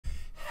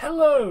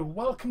Hello,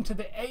 welcome to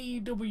the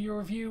AEW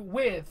review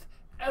with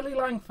Ellie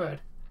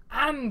Langford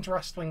and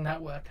Wrestling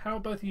Network. How are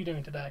both of you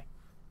doing today?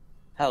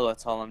 Hello,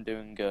 Tom. I'm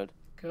doing good.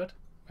 Good.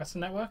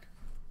 Wrestling Network?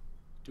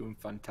 Doing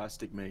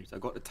fantastic, mate. I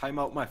got to time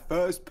out my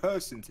first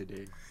person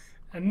today.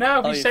 And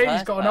now he says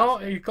he's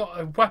got he's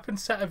got a weapon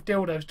set of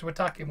dildos to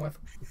attack him with.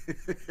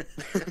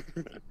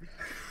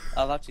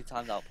 I've actually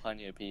timed out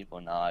plenty of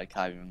people now. I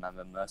can't even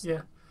remember most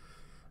of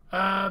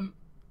them.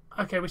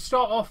 Okay, we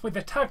start off with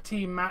a tag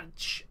team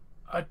match.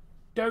 I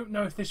don't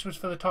know if this was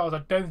for the titles.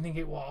 I don't think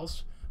it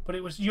was. But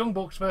it was Young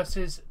Bucks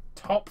versus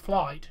Top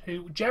Flight,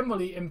 who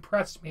generally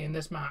impressed me in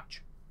this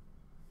match.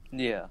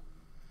 Yeah.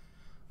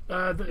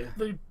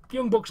 The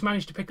Young Bucks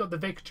managed to pick up the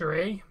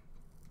victory,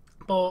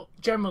 but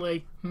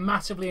generally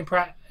massively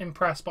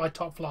impressed by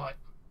Top Flight.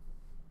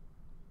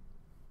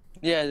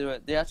 Yeah,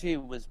 they actually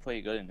was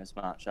pretty good in this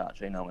match,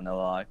 actually, not gonna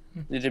lie.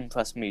 They did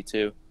impress me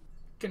too.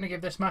 Gonna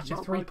give this match a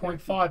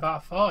 3.5 out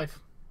of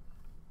 5.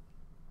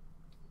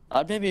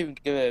 I'd maybe even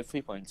give it a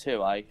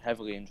 3.2. I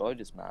heavily enjoyed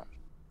this match.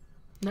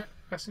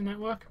 Wrestling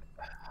Network?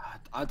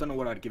 I don't know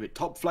what I'd give it.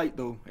 Top Flight,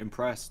 though,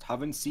 impressed.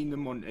 Haven't seen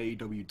them on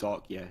AEW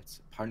Dark yet.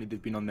 Apparently they've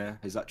been on there.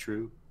 Is that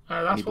true?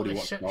 That's what they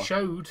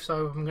showed,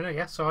 so I'm gonna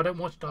guess. So I don't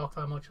watch Dark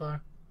that much, though.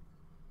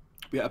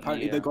 Yeah,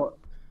 apparently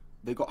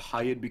they got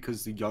hired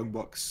because the Young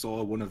Bucks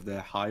saw one of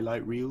their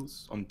highlight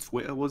reels on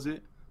Twitter, was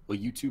it? Or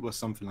YouTube or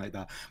something like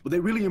that. But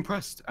they're really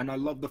impressed, and I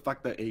love the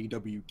fact that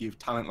AEW give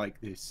talent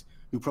like this,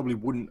 who probably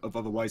wouldn't have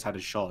otherwise had a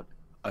shot.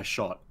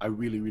 I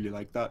really, really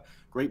like that.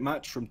 Great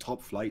match from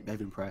Top Flight. They've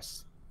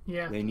impressed.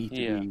 Yeah. They need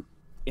to be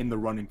in the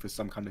running for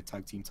some kind of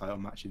tag team title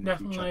match in the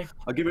Definitely. future.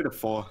 I'll give it a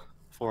 4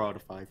 out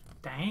of 5.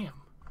 Damn.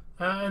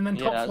 And then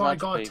Top Flight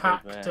got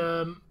attacked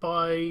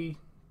by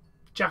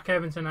Jack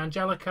Evans and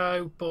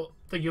Angelico, but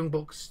the Young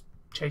Bucks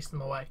chased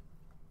them away.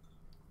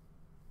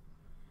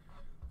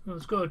 It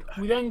was good.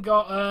 We then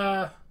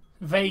got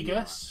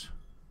Vegas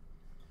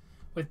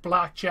with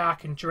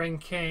blackjack and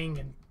drinking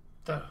and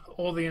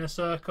all the inner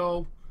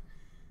circle.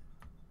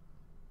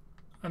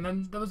 And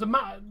then there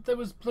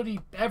was bloody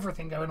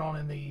everything going on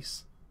in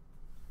these.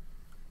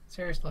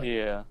 Seriously.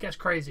 Yeah. Gets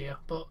crazier.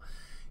 But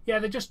yeah,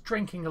 they're just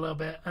drinking a little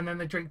bit, and then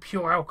they drink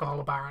pure alcohol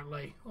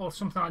apparently. Or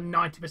something like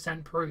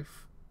 90%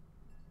 proof.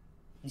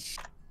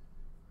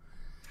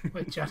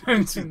 Which I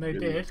don't think they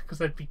did, because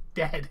they'd be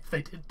dead if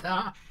they did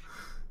that.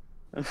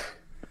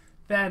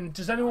 Then,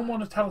 does anyone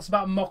want to tell us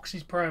about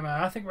Moxie's promo?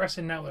 I think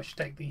Wrestling Network should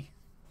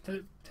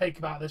take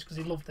about this, because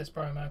he loved this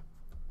promo.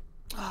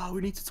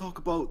 We need to talk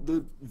about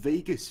the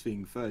Vegas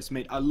thing first,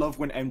 mate. I love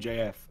when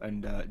MJF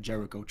and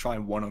Jericho try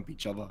and one-up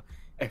each other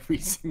every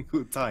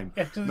single time.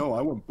 Yeah, no,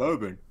 I want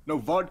bourbon. No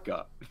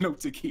vodka. No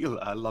tequila.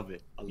 I love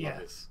it. I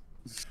love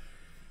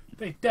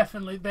it.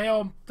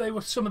 They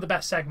were some of the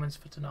best segments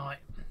for tonight.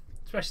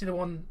 Especially the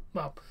one,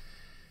 well,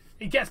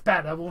 it gets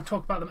better. We'll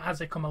talk about them as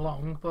they come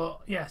along.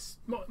 But yes,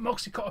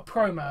 Moxie got a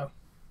promo.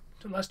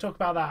 So let's talk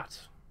about that.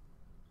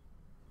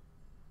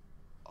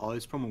 Oh,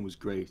 this promo was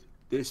great.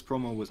 This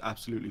promo was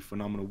absolutely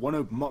phenomenal. One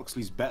of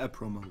Moxley's better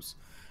promos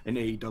in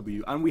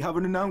AEW. And we have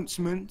an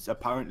announcement.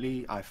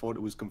 Apparently, I thought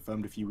it was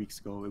confirmed a few weeks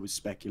ago. It was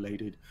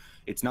speculated.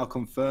 It's now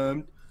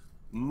confirmed.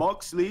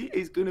 Moxley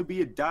is going to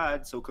be a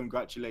dad, so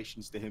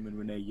congratulations to him and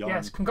Renee Young.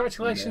 Yes,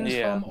 congratulations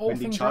from All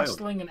Things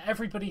Wrestling and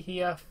everybody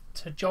here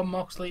to John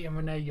Moxley and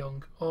Renee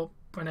Young. Or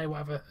Renee,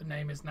 whatever her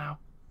name is now.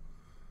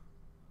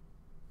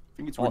 I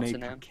think it's Renee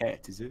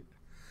Paquette, is it?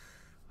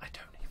 I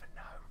don't even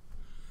know.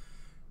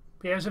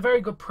 But yeah, it was a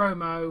very good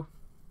promo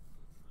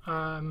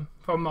from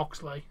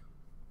Moxley.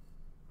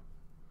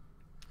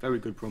 Very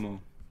good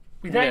promo.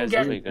 We then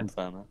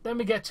Then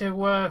we get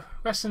to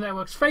Wrestling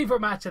Network's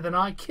favourite match of the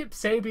night, Kip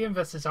Sabian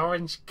versus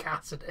Orange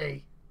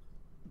Cassidy.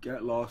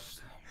 Get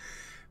lost.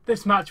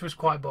 This match was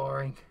quite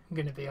boring, I'm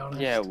going to be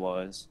honest. Yeah, it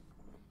was.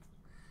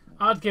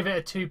 I'd give it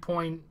a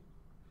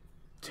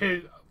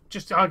 2.2.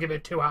 I'll give it a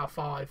 2 out of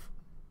 5.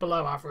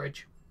 Below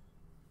average.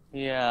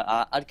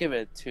 Yeah, I'd give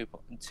it a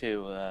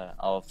 2.2 out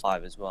of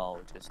 5 as well.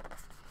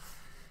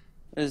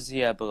 It's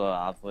below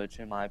average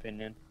in my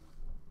opinion.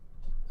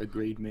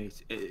 Agreed,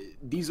 mate.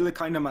 These are the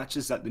kind of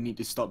matches that they need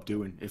to stop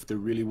doing if they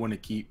really want to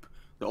keep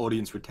the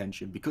audience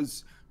retention.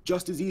 Because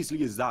just as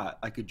easily as that,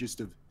 I could just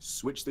have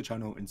switched the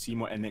channel and seen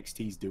what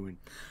NXT's doing.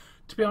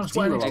 To be honest,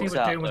 what NXT was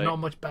doing was not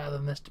much better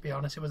than this, to be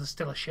honest. It was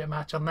still a shit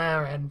match on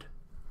their end.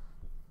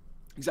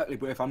 Exactly,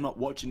 but if I'm not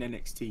watching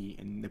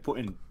NXT and they're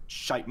putting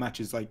shite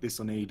matches like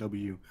this on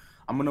AEW,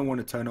 I'm going to want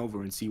to turn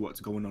over and see what's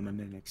going on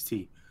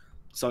NXT.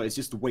 So it's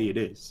just the way it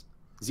is.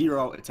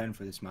 0 out of 10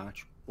 for this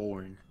match.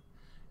 Boring.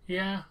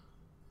 Yeah.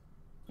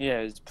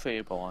 Yeah, it's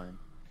pretty boring.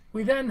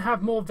 We then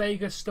have more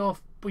Vegas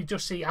stuff. We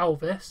just see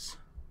Elvis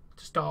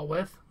to start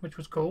with, which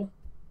was cool.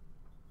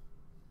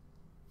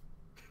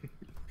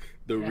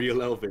 The real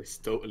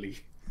Elvis, totally.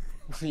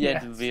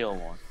 The real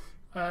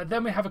one.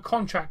 Then we have a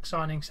contract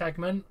signing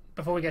segment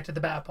before we get to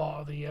the better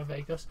part of the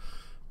Vegas.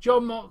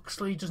 John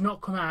Moxley does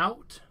not come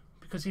out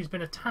because he's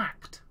been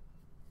attacked.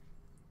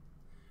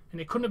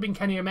 And it couldn't have been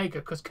Kenny Omega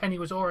because Kenny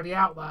was already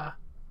out there.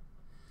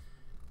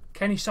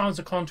 Kenny signs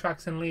the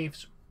contracts and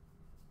leaves.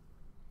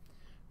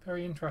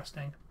 Very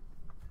interesting.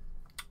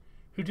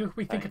 Who do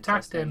we think Very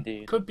attacked him? interesting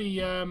indeed. Could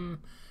be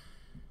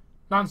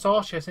Lance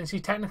Archer, since he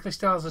technically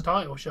still has a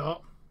title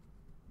shot.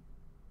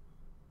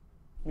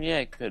 Yeah,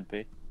 it could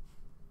be.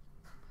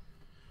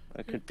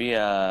 It could be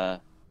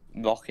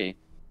Rocky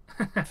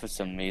for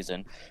some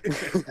reason.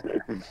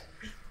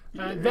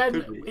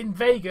 Then in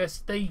Vegas,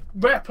 they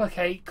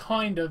replicate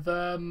kind of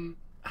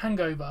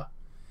Hangover,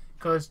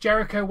 because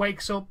Jericho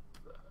wakes up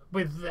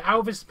with the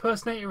Elvis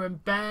impersonator in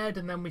bed,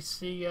 and then we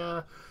see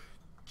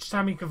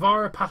Sammy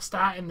Guevara passed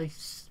out in the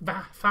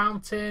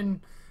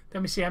fountain.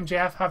 Then we see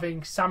MJF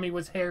having "Sammy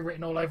was here"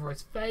 written all over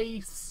his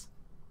face.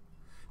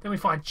 Then we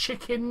find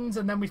chickens,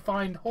 and then we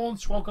find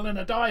Hornswoggle in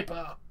a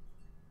diaper.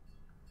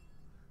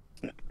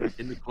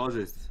 In the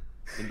closet,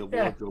 in the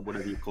wardrobe,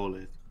 whatever you call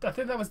it. I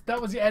think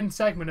that was the end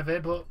segment of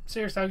it, but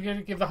seriously, I'm going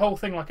to give the whole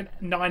thing like a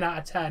 9 out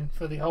of 10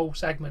 for the whole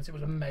segment. It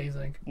was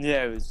amazing.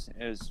 Yeah, it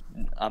was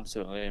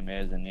absolutely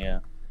amazing. Yeah,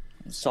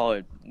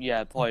 solid.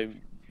 Yeah, probably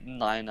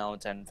 9 out of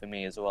 10 for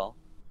me as well.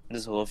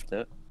 Just loved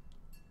it.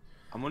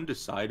 I'm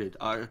undecided.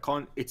 I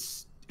can't.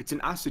 It's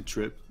an acid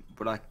trip,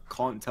 but I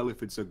can't tell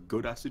if it's a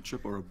good acid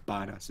trip or a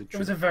bad acid trip. It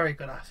was a very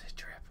good acid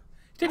trip.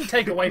 It didn't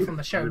take away from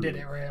the show, did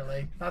it,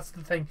 really? That's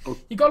the thing.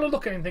 You got to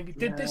look at it and think,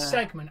 did this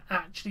segment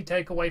actually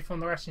take away from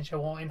the wrestling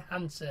show or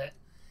enhance it?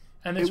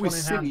 And this it was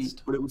one enhanced.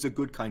 silly, but it was a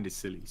good kind of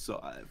silly.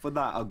 So for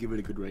that, I'll give it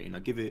a good rating.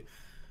 I'll give it,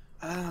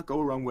 go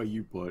around where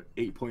you put,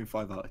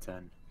 8.5 out of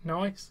 10.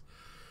 Nice.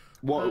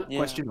 What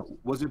question?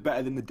 Was it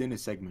better than the dinner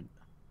segment?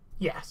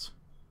 Yes.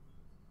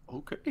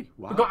 Okay,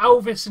 wow. We got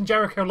Elvis and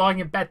Jericho lying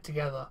in bed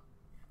together.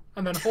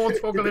 And then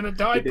Hornswoggle in a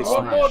diaper.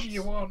 What more do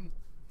you want?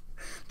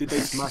 Did they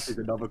smash is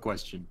another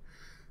question.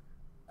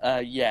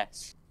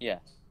 Yes.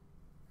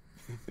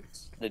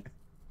 The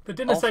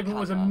dinner segment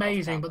was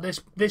amazing, but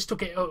this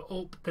took it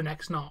up the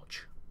next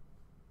notch.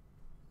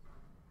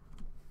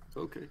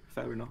 Okay,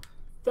 fair enough.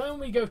 Then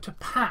we go to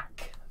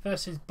Pac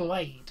versus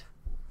Blade.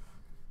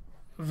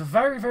 It was a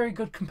very, very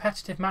good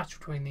competitive match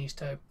between these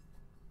two.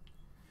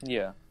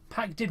 Yeah.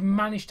 Pac did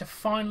manage to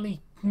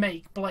finally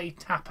make Blade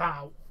tap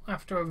out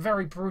after a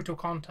very brutal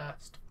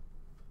contest.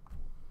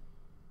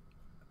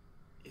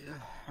 Yeah,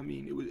 I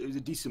mean, it was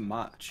a decent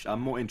match. I'm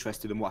more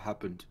interested in what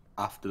happened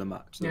after the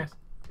match. Though. Yes.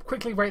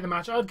 Quickly rate the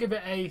match. I'd give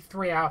it a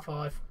 3 out of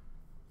 5.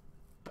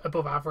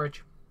 Above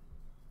average.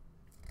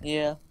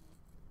 Yeah.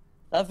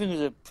 I think it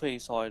was a pretty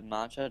solid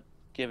match. I'd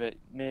give it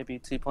maybe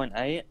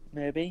 2.8,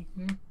 maybe.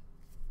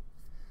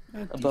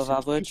 Above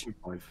average.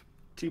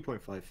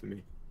 2.5 for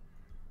me.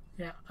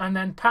 Yeah, and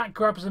then Pat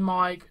grabs the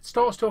mic,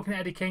 starts talking to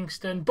Eddie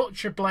Kingston,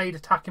 Butcher Blade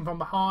attacking from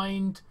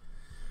behind,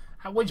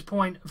 at which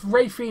point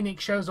Ray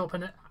Phoenix shows up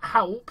and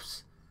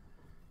helps,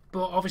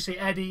 but obviously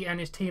Eddie and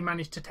his team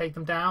manage to take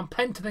them down.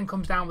 Penta then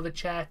comes down with a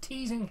chair,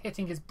 teasing,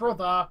 hitting his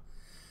brother,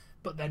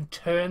 but then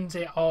turns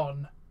it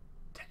on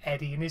to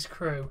Eddie and his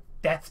crew.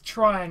 Death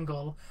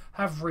Triangle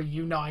have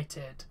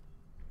reunited.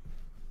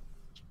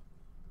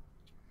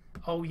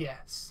 Oh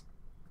yes.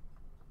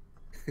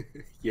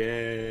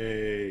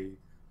 Yay.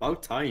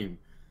 About time.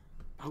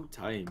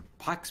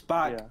 Pac's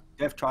back. Yeah.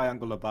 Death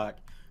Triangle are back.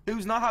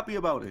 Who's not happy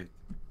about it?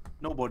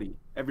 Nobody.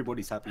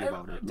 Everybody's happy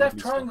about it. Death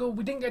Lovely Triangle, stuff.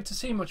 we didn't get to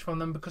see much from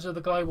them because of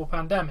the global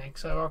pandemic,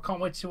 so I can't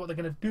wait to see what they're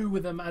going to do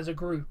with them as a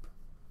group.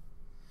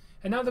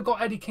 And now they've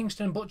got Eddie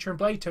Kingston, Butcher and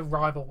Blade to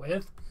rival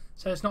with,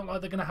 so it's not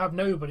like they're going to have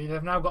nobody.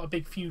 They've now got a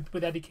big feud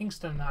with Eddie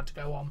Kingston now to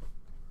go on.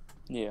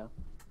 Yeah.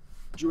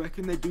 Do you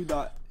reckon they do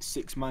that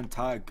 6-man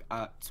tag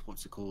at,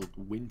 what's it called,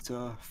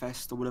 Winter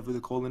Fest or whatever they're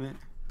calling it?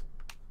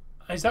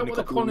 Is that what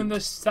they're calling the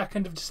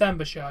 2nd of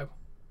December show?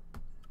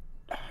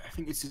 I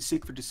think it's the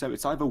 6th of December.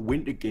 It's either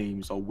Winter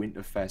Games or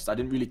Winter Fest. I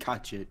didn't really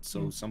catch it,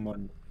 so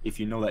someone, if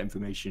you know that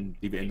information,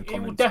 leave it in the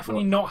comments. It will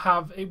definitely not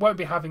have. It won't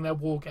be having their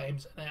War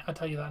Games in it. I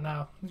tell you that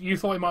now. You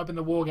thought it might have been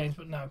the War Games,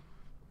 but no.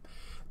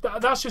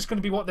 That's just going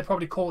to be what they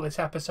probably call this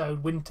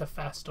episode, Winter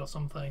Fest or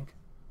something.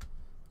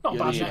 Not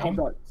bad name.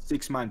 That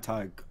 6-man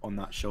tag on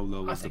that show,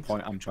 though, is the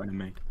point I'm trying to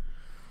make.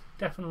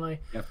 Definitely.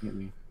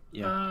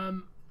 Yeah.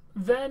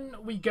 Then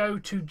we go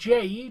to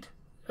Jade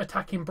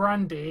attacking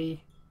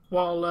Brandy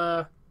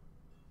while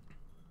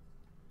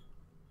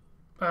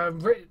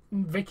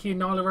Vicky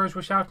and Nyla Rose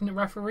were shouting at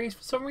referees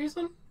for some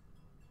reason.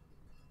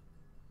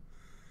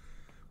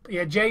 But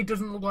yeah, Jade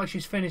doesn't look like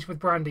she's finished with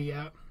Brandy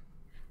yet.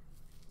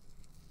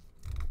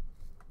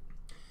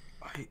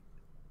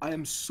 I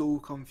am so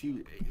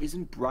confused.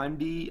 Isn't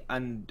Brandy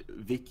and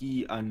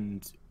Vicky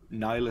and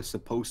Nyla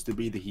supposed to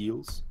be the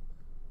heels?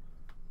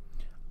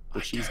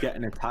 But she's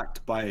getting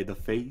attacked by the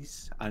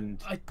face, and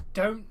I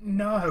don't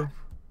know.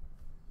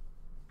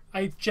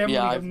 I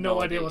generally have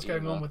no idea what's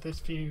going either. on with this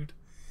feud.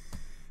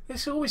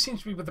 This always seems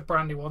to be with the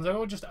Brandy ones. They're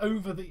all just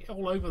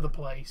all over the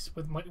place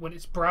with when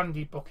it's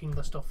Brandy booking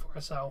the stuff for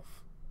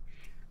herself.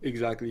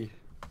 exactly.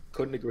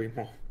 Couldn't agree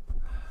more.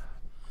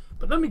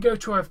 But then we go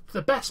to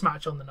the best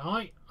match on the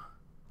night.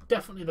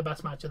 Definitely the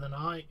best match of the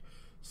night.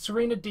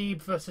 Serena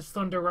Deeb versus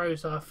Thunder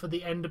Rosa for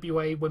the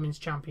NWA Women's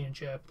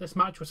Championship. This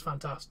match was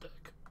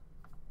fantastic.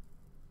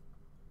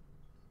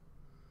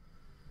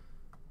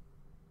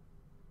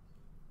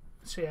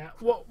 So yeah,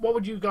 what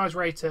would you guys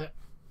rate it?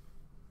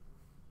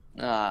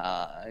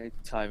 I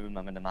can't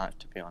remember the match,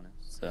 to be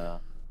honest. So.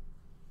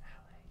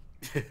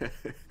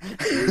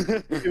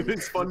 It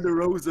was Thunder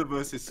Rosa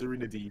versus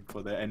Serena Deeb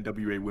for the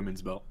NWA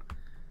Women's Belt.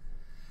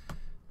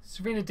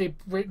 Serena did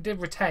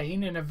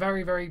retain in a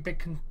very, very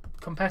big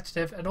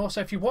competitive, and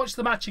also if you watch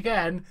the match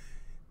again,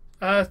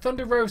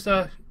 Thunder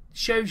Rosa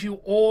shows you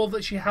all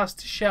that she has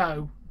to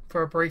show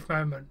for a brief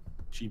moment.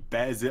 She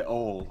bears it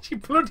all. She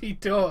bloody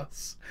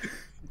does.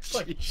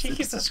 Like,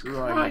 Jesus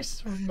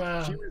Christ,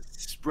 man. She was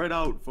spread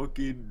out,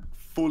 fucking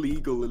full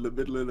eagle in the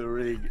middle of the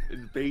ring,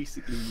 and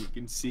basically you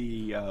can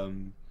see a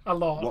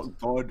lot what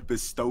God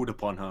bestowed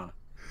upon her.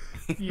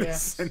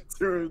 Yes. In the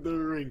center of the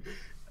ring.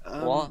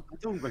 What? I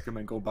don't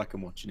recommend going back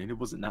and watching it. It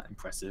wasn't that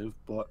impressive,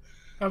 but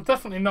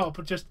definitely not.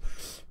 But just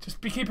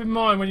keep in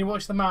mind when you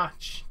watch the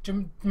match,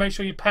 to make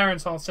sure your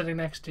parents aren't sitting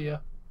next to you.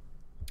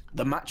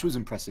 The match was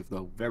impressive,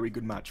 though. Very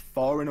good match.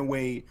 Far and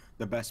away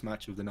the best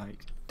match of the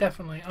night.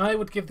 Definitely, I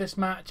would give this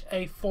match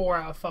a 4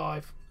 out of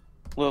 5.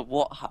 Well,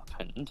 what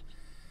happened?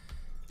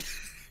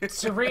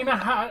 Serena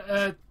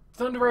had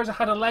Thunder Rosa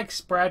had a leg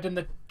spread, and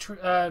the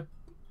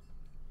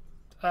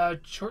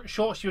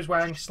shorts she was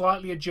wearing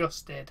slightly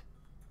adjusted.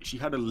 She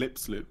had a lip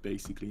slip,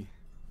 basically.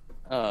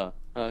 Oh,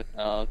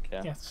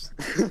 okay. Yes.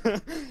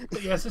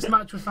 But yes, this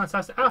match was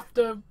fantastic.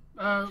 After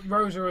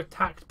Rosa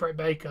attacked Britt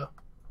Baker.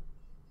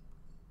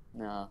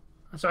 No.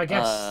 So I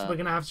guess we're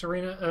going to have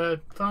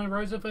Thunder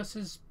Rosa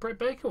versus Britt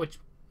Baker, which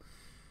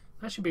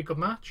that should be a good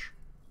match.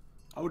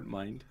 I wouldn't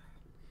mind.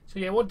 So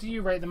yeah, what do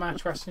you rate the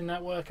match, Wrestling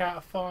Network, out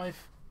of 5?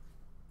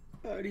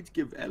 I need to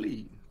give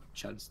Ellie a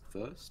chance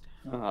first.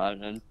 Oh, I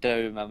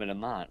don't remember the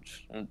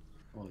match.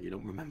 Oh, you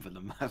don't remember the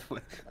match?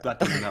 That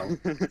doesn't help.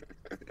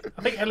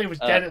 I think Ellie was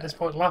dead at this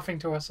point, laughing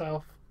to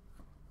herself.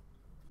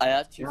 I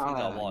actually think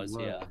I was,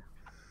 yeah.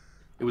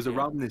 It was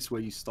around this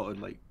where you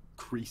started, like,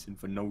 creasing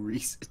for no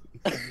reason.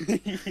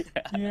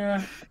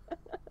 Yeah.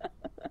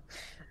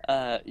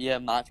 Yeah,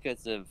 match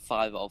gets a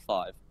 5 out of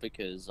 5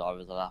 because I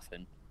was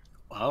laughing.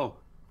 Wow.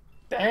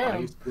 Damn.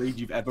 Highest grade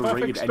you've ever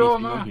Perfect rated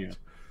storm anything on here.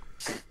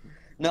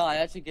 No, I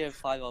actually gave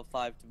 5 out of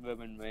 5 to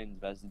Roman Reigns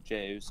versus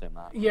Jey Uso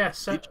match.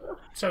 Yes,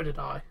 so did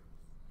I.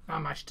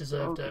 That match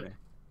deserved it.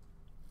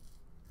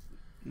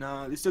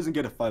 No, this doesn't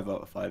get a 5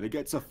 out of 5. It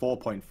gets a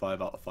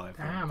 4.5 out of 5.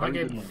 Damn, I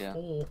gave it a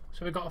 4.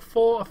 So we got a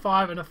 4, a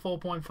 5, and a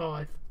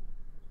 4.5.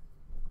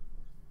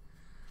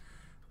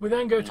 We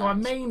then go to our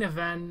main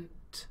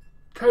event,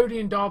 Cody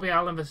and Darby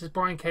Allin versus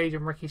Brian Cage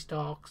and Ricky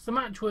Starks. The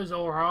match was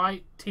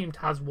alright. Team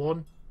Taz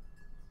won.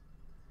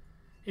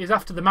 It was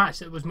after the match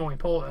that was more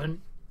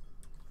important.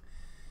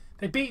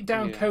 They beat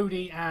down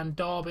Cody and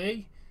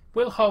Darby.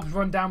 Will Hobbs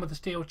run down with a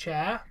steel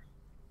chair.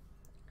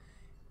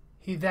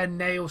 He then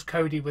nails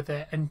Cody with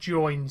it and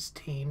joins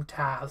Team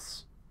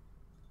Taz.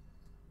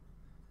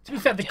 To be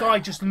fair, the guy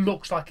just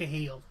looks like a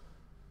heel.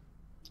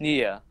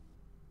 Yeah.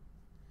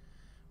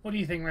 What do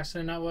you think,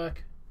 Wrestling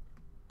Network?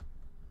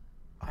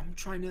 I'm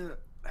trying to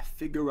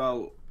figure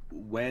out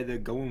where they're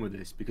going with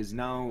this, because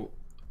now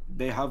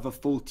they have a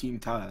full Team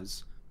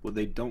Taz, but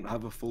they don't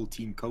have a full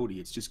Team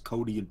Cody. It's just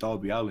Cody and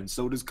Darby Allin.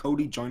 So does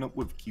Cody join up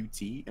with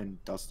QT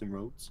and Dustin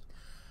Rhodes?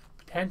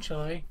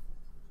 Potentially.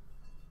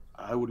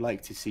 I would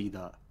like to see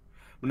that.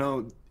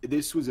 No,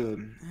 this was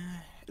an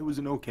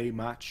okay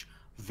match.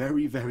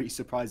 Very, very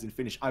surprising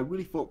finish. I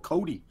really thought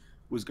Cody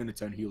was going to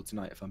turn heel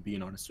tonight, if I'm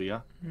being honest with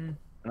you. And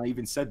I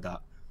even said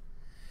that.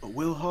 But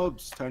Will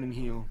Hobbs turning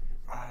heel,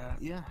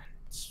 yeah,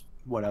 it's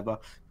whatever.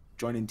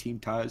 Joining Team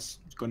Taz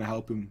is going to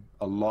help him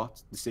a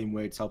lot, the same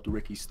way it's helped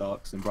Ricky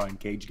Starks and Brian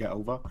Cage get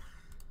over.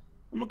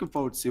 I'm looking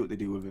forward to see what they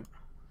do with it.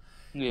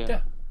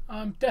 Yeah.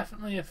 I'm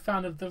definitely a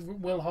fan of the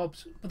Will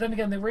Hobbs. But then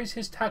again, there is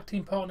his tag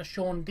team partner,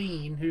 Sean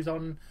Dean, who's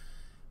on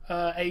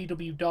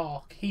AEW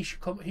Dark. He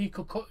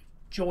could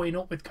join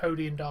up with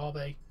Cody and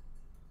Darby.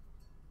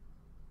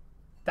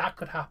 That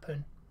could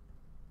happen.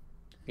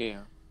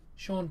 Yeah.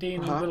 Sean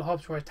Dean and Will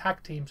Hobbs were a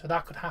tag team, so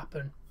that could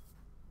happen.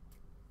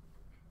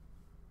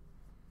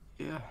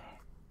 Yeah.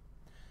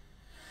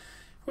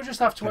 We'll just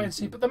have to wait and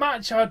see. But the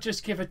match, I'd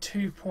just give a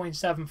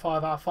 2.75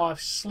 out of 5,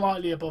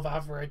 slightly above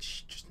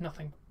average. Just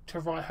nothing to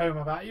write home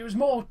about. It was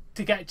more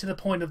to get to the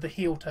point of the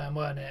heel turn,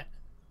 weren't it?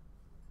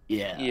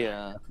 Yeah.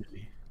 Yeah.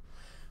 Definitely.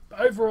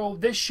 But overall,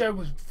 this show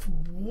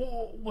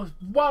was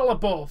well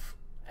above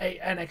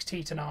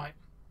NXT tonight.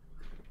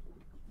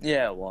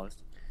 Yeah, it was.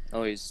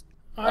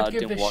 I'd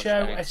give this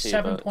show a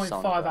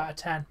 7.5 out of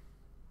 10.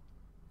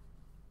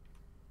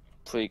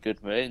 Pretty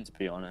good rating, to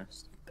be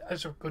honest.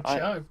 That's a good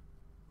show.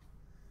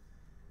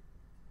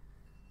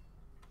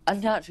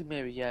 I'd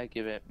actually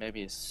give it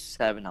maybe a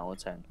 7 out of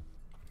 10.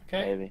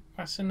 Okay. Maybe.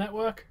 Wrestling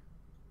Network.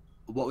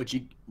 What would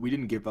you? We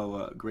didn't give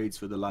our grades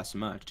for the last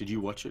match. Did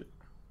you watch it?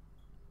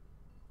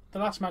 The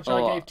last match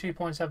I gave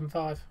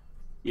 2.75.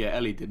 Yeah,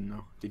 Ellie didn't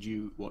know. Did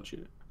you watch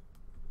it?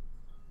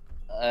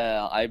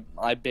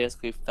 I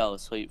basically fell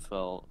asleep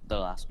for the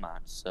last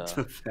match, so...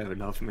 Fair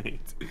enough,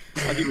 mate.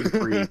 I'll give it a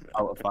 3 out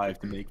of 5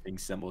 to make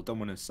things simple. Don't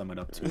want to sum it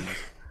up too much.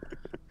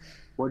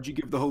 What did you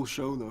give the whole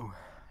show, though?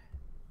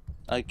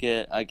 I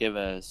give it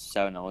a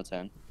 7 out of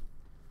 10.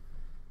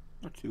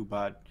 Not too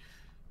bad.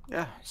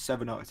 Yeah,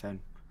 7 out of 10.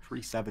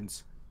 3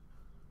 sevens.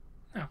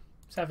 Oh,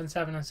 7,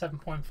 7, and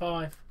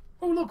 7.5.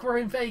 Oh, look, we're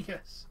in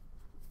Vegas.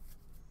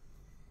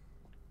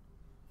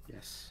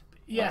 Yes.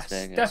 Yes,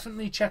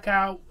 definitely check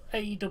out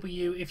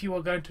AEW if you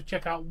are going to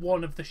check out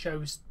one of the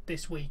shows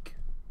this week.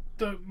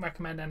 Don't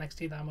recommend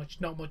NXT that much.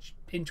 Not much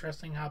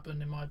interesting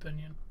happened, in my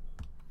opinion.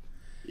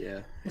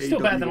 Yeah. It's still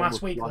better than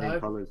last week, though.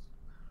 Colors.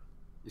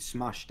 You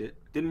smashed it.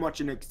 Didn't watch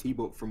NXT,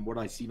 but from what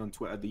I seen on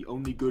Twitter, the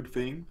only good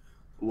thing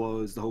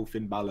was the whole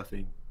Finn Balor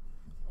thing.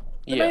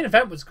 The main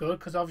event was good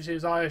because obviously it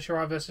was Io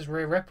Shirai versus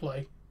Rhea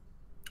Ripley.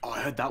 Oh,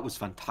 I heard that was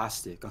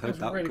fantastic. I heard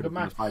that was a really good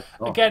match.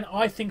 5-star. Again,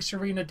 I think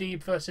Serena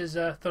Deeb versus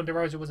Thunder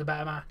Rosa was a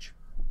better match.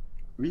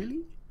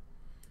 Really?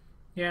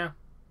 Yeah.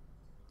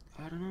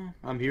 I don't know.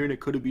 I'm hearing it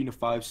could have been a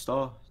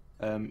 5-star.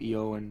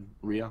 Io and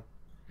Rhea.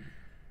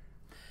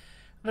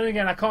 Then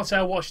again, I can't say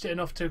I watched it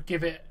enough to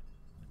give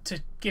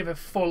a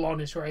full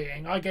honest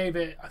rating. I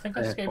think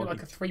I just gave it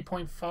like a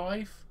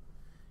 3.5.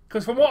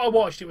 Because from what I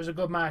watched, it was a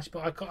good match,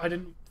 but I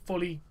didn't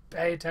fully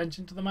pay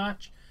attention to the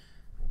match.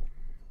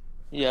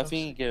 Yeah, I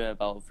think you give it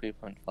about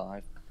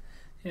 3.5.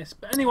 Yes,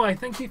 but anyway,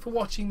 thank you for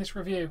watching this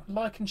review.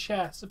 Like and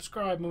share,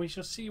 subscribe, and we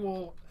shall see you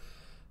all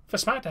for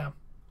SmackDown.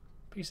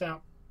 Peace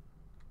out.